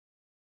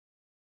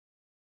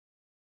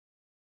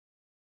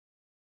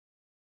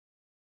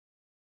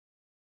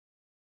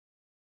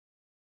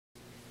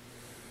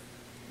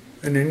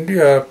In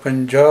India,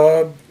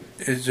 Punjab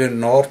is a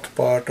north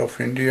part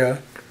of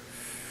India,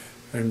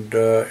 and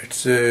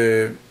it's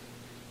a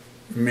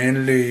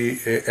mainly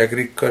a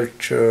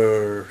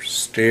agriculture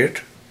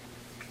state.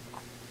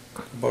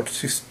 About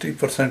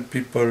 60%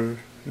 people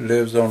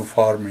lives on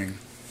farming.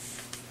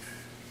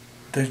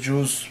 They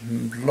use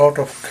lot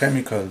of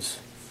chemicals,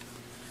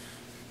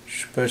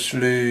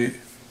 especially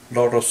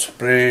lot of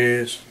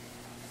sprays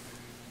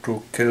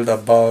to kill the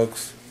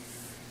bugs,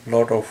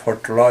 lot of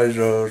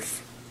fertilizers.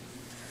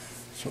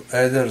 So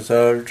as a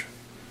result,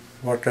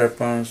 what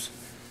happens?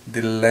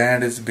 The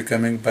land is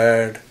becoming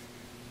bad.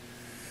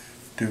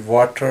 The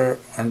water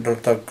under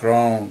the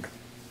ground,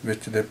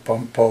 which they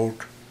pump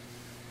out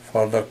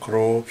for the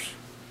crops,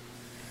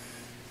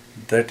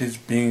 that is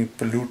being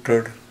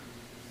polluted.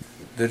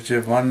 There is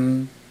a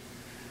one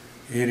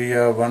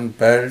area, one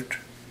belt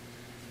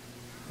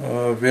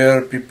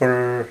where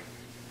people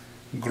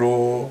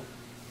grow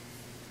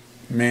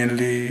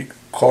mainly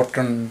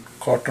cotton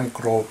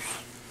crops,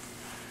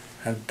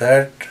 and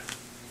that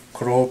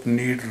crop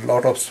need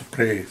lot of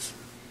sprays,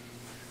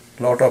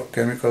 lot of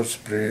chemical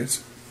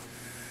sprays,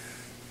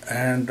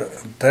 and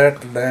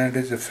that land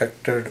is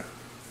affected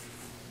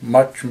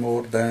much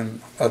more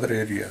than other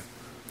area,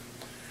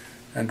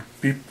 and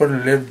people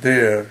live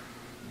there.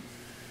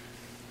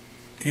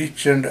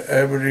 Each and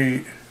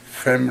every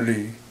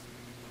family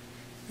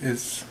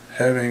is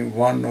having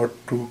one or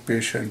two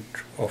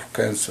patients of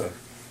cancer.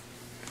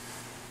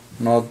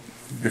 Now,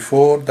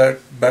 before that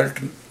belt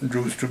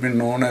used to be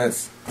known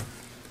as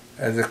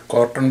a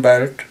cotton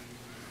belt.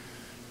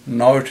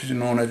 Now it is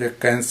known as a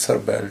cancer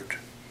belt.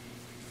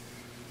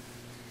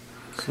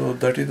 So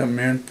that is the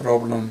main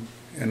problem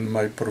in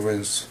my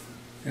province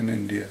in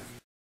India.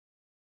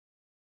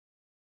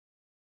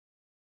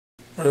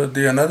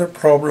 The another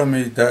problem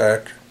is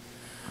that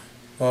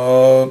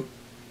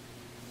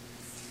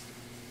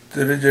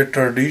there is a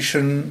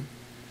tradition.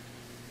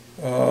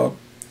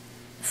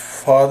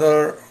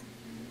 Father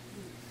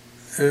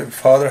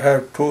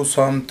have two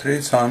sons,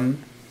 three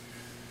sons,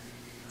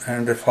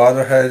 and the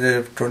father has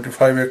a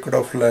 25 acre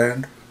of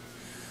land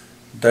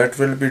that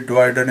will be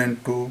divided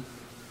into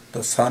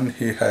the son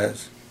he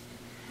has,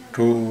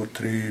 2,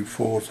 3,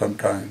 4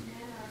 sometime.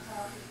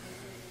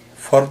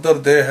 Further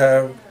they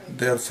have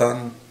their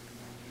son,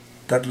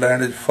 that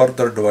land is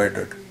further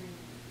divided.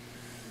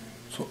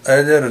 So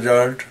as a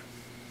result,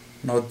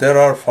 now there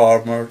are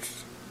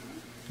farmers,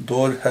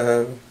 those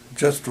have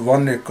just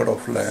 1 acre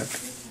of land,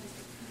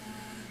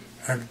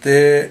 and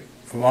they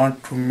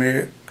want to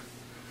make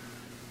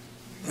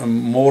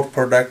more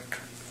product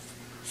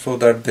so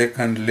that they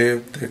can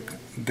live,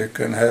 they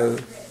can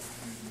have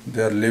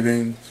their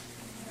living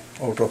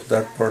out of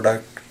that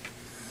product.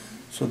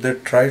 So they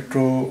try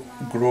to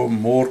grow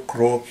more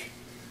crops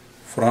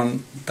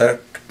from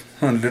that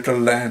little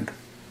land,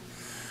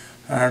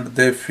 and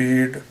they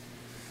feed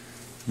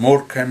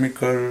more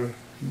chemical,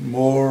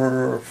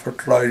 more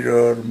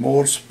fertilizer,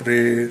 more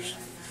sprays.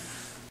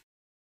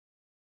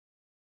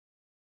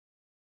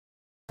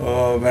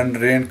 When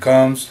rain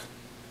comes,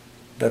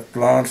 the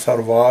plants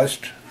are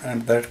washed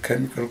and that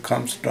chemical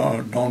comes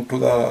down to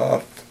the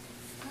earth.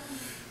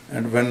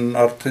 And when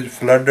earth is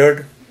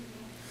flooded,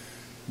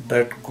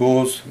 that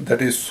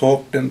is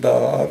soaked in the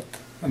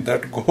earth, and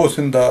that goes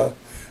in the,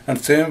 and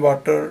same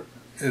water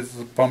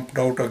is pumped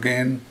out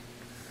again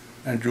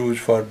and used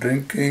for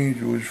drinking,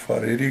 used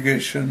for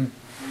irrigation,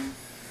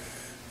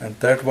 and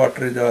that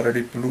water is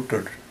already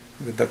polluted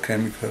with the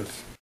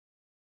chemicals.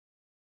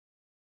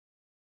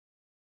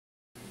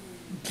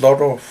 A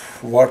lot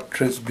of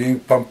water is being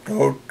pumped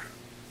out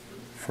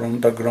from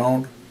the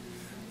ground.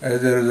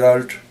 As a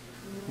result,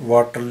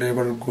 water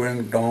level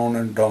going down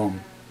and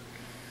down.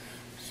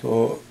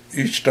 So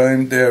each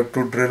time they have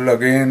to drill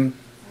again,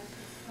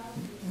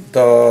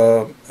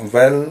 the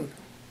well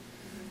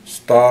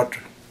stop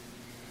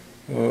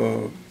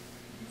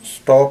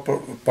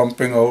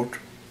pumping out.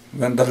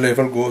 When the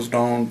level goes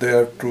down, they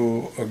have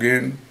to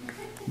again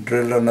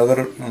drill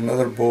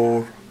another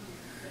bore,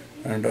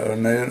 and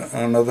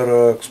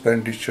another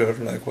expenditure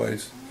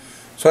likewise.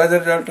 So as a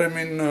result,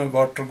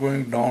 water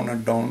going down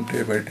and down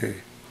day by day.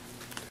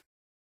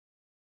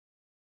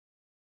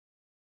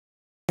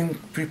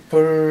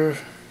 People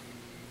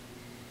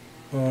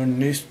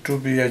needs to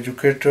be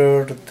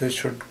educated. They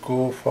should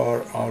go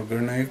for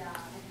organic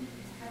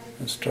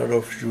instead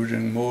of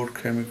using more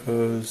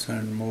chemicals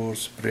and more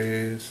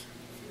sprays,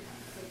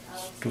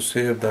 to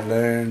save the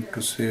land,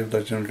 to save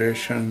the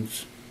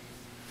generations.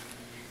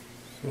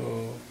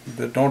 So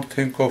they don't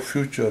think of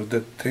future,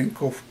 they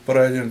think of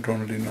present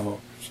only now.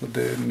 So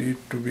they need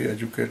to be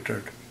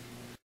educated.